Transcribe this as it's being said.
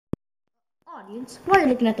Audience, why are you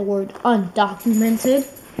looking at the word undocumented?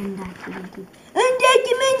 Undocumented.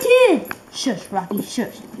 Undocumented! Shush, Rocky,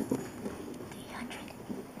 shush. 300.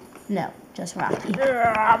 No, just Rocky.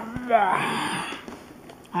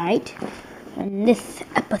 Alright. In this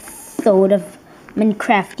episode of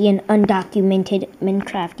Minecraftian Undocumented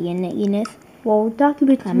Minecraftian-ness. Well,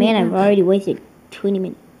 documented. Oh man, I've already wasted 20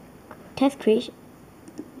 minutes. Test creation.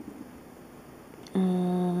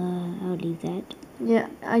 I'll leave that. Yeah,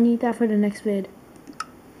 I need that for the next vid.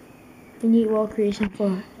 I need world creation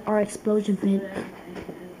for our explosion vid.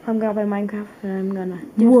 I'm gonna play Minecraft and I'm gonna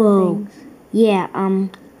do things. Yeah,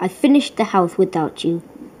 I finished the house without you.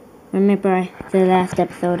 Remember the last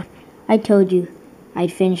episode? I told you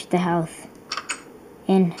I'd finish the house.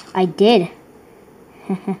 And I did.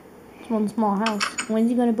 It's one small house.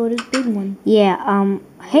 When's he gonna build his big one? Yeah,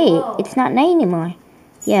 hey, it's not night anymore.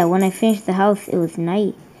 Yeah, when I finished the house, it was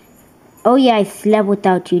night. Oh yeah, I slept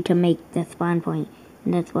without you to make the spawn point.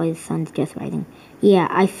 And that's why the sun's just rising. Yeah,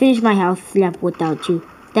 I finished my house, slept without you.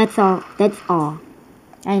 That's all. That's all.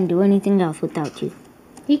 I didn't do anything else without you.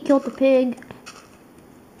 He killed the pig.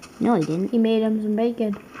 No, he didn't. He made him some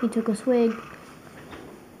bacon. He took a swig.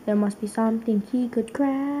 There must be something he could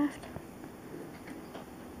craft.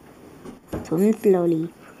 Swimming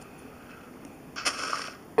slowly.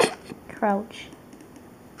 Crouch.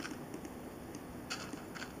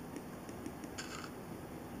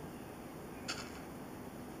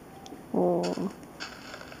 Oh.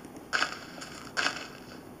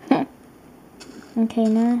 Okay,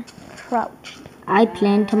 now. Crouch. I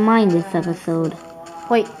plan to mine this episode.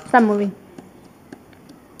 Wait, stop moving.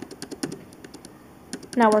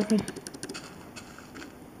 Not working.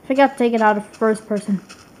 Forgot to take it out of first person.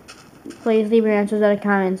 Please leave your answers in the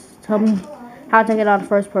comments. Tell me how to take it out of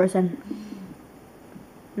first person.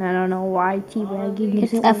 And I don't know why T-Wagging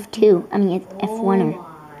It's isn't F2. I mean, it's F1 or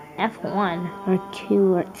F1.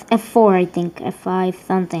 2 or it's F4, I think. F5,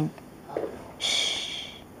 something. Shh.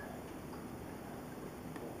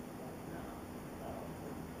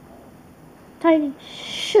 Tiny.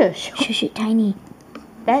 Shush. Shush it, Tiny.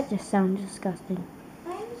 That just sounds disgusting.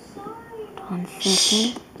 1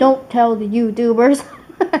 second. Don't tell the YouTubers.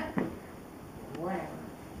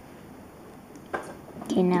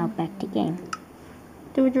 Okay, now back to game.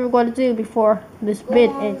 Do what you were going to do before this vid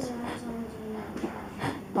ends.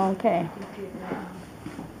 Okay.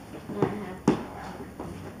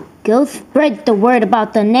 Go spread the word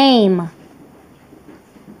about the name.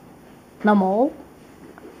 The mole.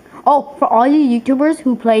 Oh, for all you YouTubers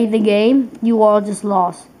who play the game, you all just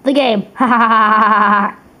lost the game. Ha ha ha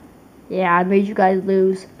ha. Yeah, I made you guys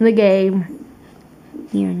lose the game.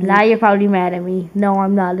 Now you're probably mad at me. No,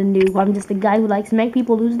 I'm not a noob. I'm just a guy who likes to make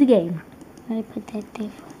people lose the game. I put that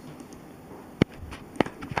there.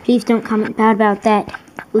 Please don't comment bad about that.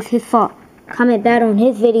 It was his fault. Comment bad on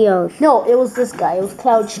his videos. No, it was this guy. It was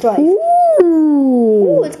Cloud Strife. Ooh.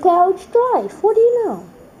 Ooh, it's Cloud Strife. What do you know?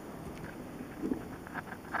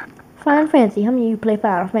 Final Fantasy. How many of you play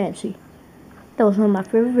Final Fantasy? That was one of my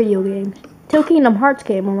favorite video games. Till Kingdom Hearts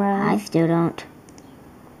came around. I still don't.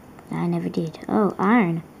 I never did. Oh,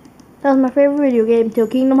 iron. That was my favorite video game till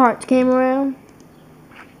Kingdom Hearts came around.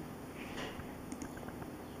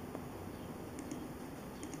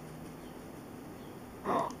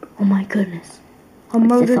 Oh my goodness. A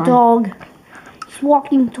murder dog. He's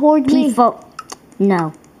walking towards me.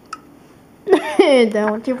 No.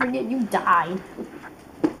 Don't you forget you died.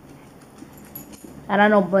 And I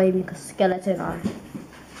don't blame you because skeleton are.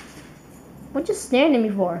 What you staring at me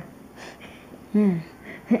for?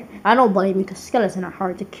 I don't blame you because skeletons are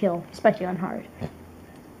hard to kill, especially on hard.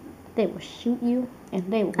 They will shoot you and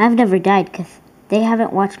they will. I've never died because they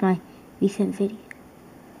haven't watched my recent video.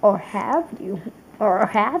 Or have you? Or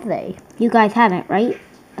have they? You guys haven't, right?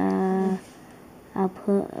 I'll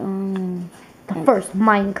put the first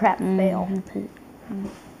Minecraft fail.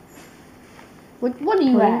 What do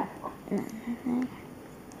you have?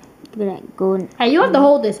 Look at that golden. Hey, you have to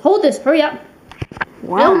hold this. Hold this. Hurry up.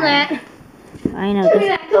 Wow. Film that. I know. Give me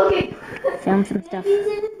that cookie. Film some stuff.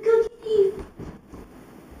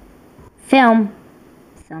 Film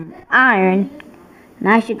some iron. And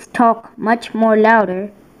I should talk much more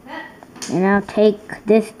louder. And I'll take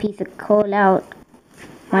this piece of coal out.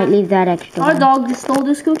 Might leave that extra. Our dog just stole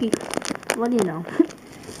this cookie. What do you know?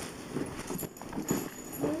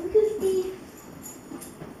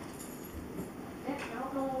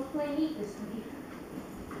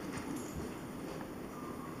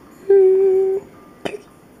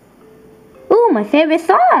 Ooh, my favorite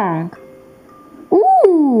song.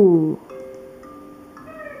 Ooh.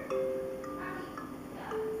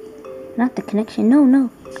 Not the connection. No, no.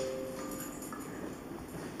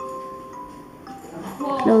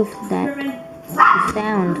 Close that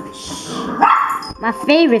sound. My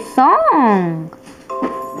favorite song.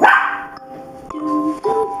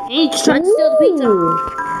 He's trying to steal the pizza.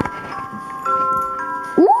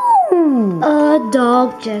 Ooh. A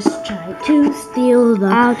dog just tried to steal the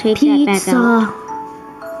I'll take pizza. that back out.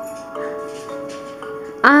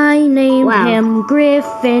 I named Wow. him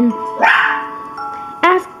Griffin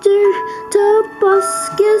after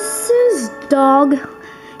Tobuscus's dog.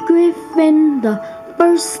 Griffin the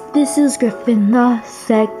first. This is Griffin the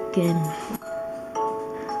second.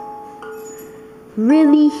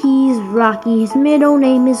 Really, he's Rocky. His middle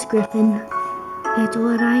name is Griffin. That's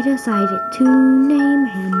what I decided to name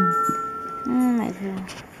him. Oh my god.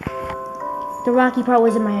 The Rocky part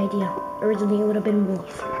wasn't my idea. Originally, it would have been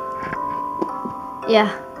Wolf.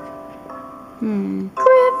 Yeah.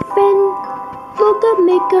 Griffin, look up,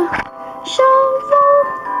 make a shovel.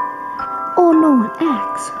 Oh, no, an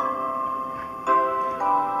axe.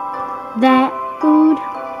 That food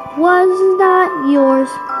was not yours.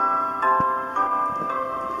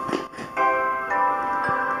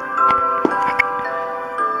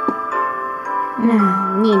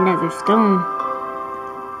 Now, need another stone.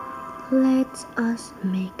 Let us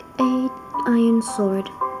make a iron sword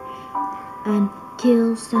and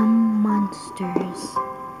kill some monsters.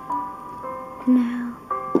 Now,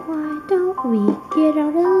 why don't we get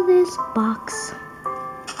out of this box?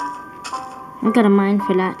 I got a mine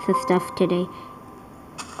for lots of stuff today.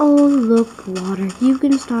 Oh, look, water. You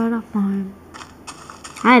can start a farm.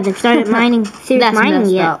 I haven't started mining, serious mining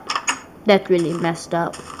messed yet. up. That's really messed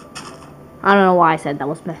up. I don't know why I said that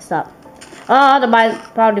was messed up.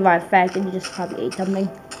 Probably by the fact that you just probably ate something.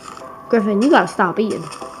 Griffin, you gotta stop eating.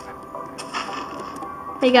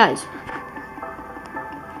 Hey guys.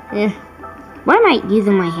 Yeah. Why am I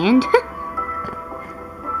using my hand?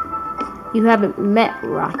 You haven't met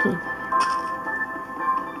Rocky.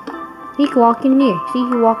 He can walk in here. See,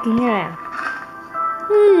 he walking here now.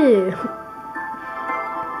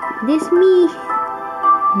 This me.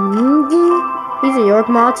 He's a York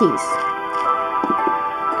Maltese.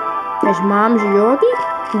 His mom's Yorkie,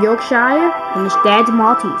 Yorkshire, and his dad's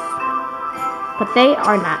Maltese. But they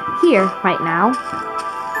are not here right now.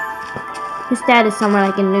 His dad is somewhere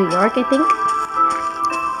like in New York, I think.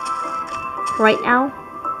 Right now.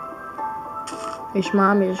 His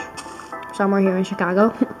mom is somewhere here in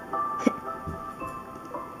Chicago.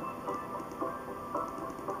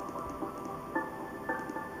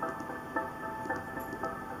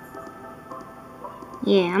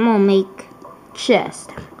 Yeah, I'm gonna make... Chest.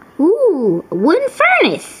 Ooh, a wooden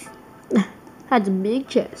furnace. That's a big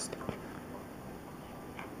chest.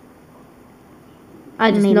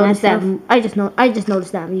 I just Made noticed that. myself- I just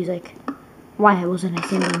noticed that music. Why wasn't I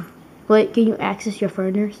singing? Wait, can you access your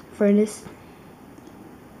furnace?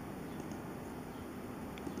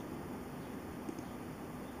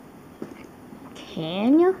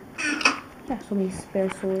 Can you? That's so many spare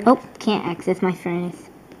swords. Oh, can't access my furnace.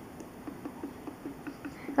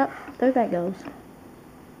 Oh, there that goes.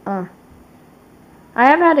 I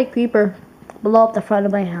have had a creeper blow up the front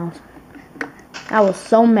of my house. I was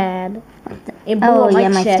so mad. It blew Oh up my yeah,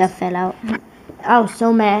 my chest. stuff fell out. I was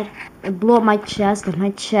so mad. It blew up my chest, and my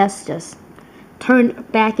chest just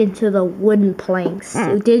turned back into the wooden planks.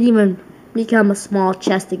 It didn't even become a small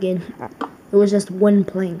chest again. It was just wooden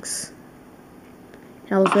planks.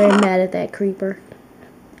 And I was very mad at that creeper.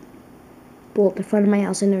 Blew up the front of my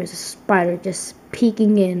house, and there was a spider just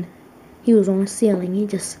peeking in. He was on the ceiling. He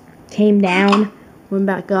just came down, went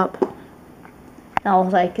back up. And I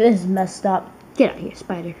was like, this is messed up. Get out of here,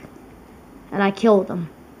 spider. And I killed him.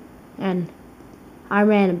 And I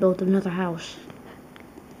ran and built another house.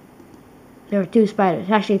 There were 2 spiders,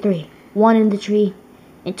 actually 3. 1 in the tree,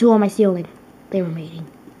 and 2 on my ceiling. They were mating.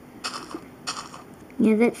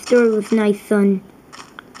 Yeah, that story was nice, son.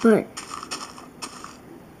 But...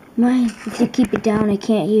 Mine, if you keep it down, I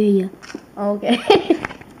can't hear you. Okay.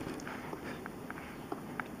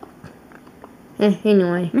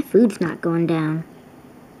 Anyway. My food's not going down.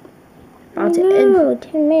 About to No,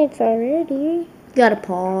 10 minutes already. Gotta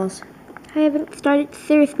pause. I haven't started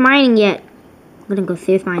serious mining yet. I'm gonna go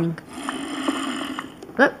serious mining.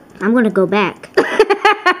 What? I'm gonna go back.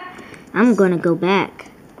 I'm gonna go back.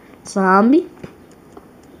 Zombie?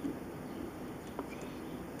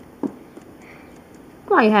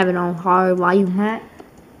 Why you have it on hard? Why you hat?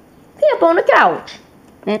 He up on the couch.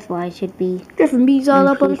 That's why I should be. Griffin bees all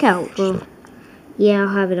up on the peaceful. couch. Yeah, I'll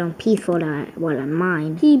have it on peaceful while I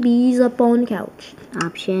mine. He bees up on the couch.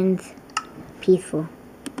 Options. Peaceful.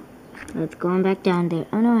 Let's go on back down there.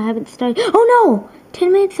 Oh no, I haven't started. Oh no!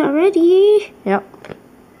 10 minutes already! Yep.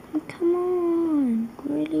 Come on.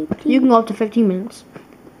 Really, You can go up to 15 minutes.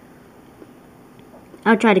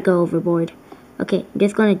 I'll try to go overboard. Okay, I'm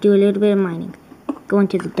just gonna do a little bit of mining. Go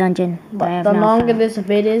into the dungeon. that I But have the now longer found. this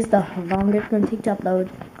vid is, the longer it's gonna take to upload.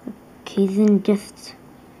 Okay, then just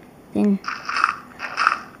then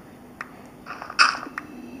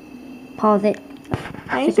pause it.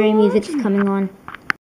 Scary music's coming on.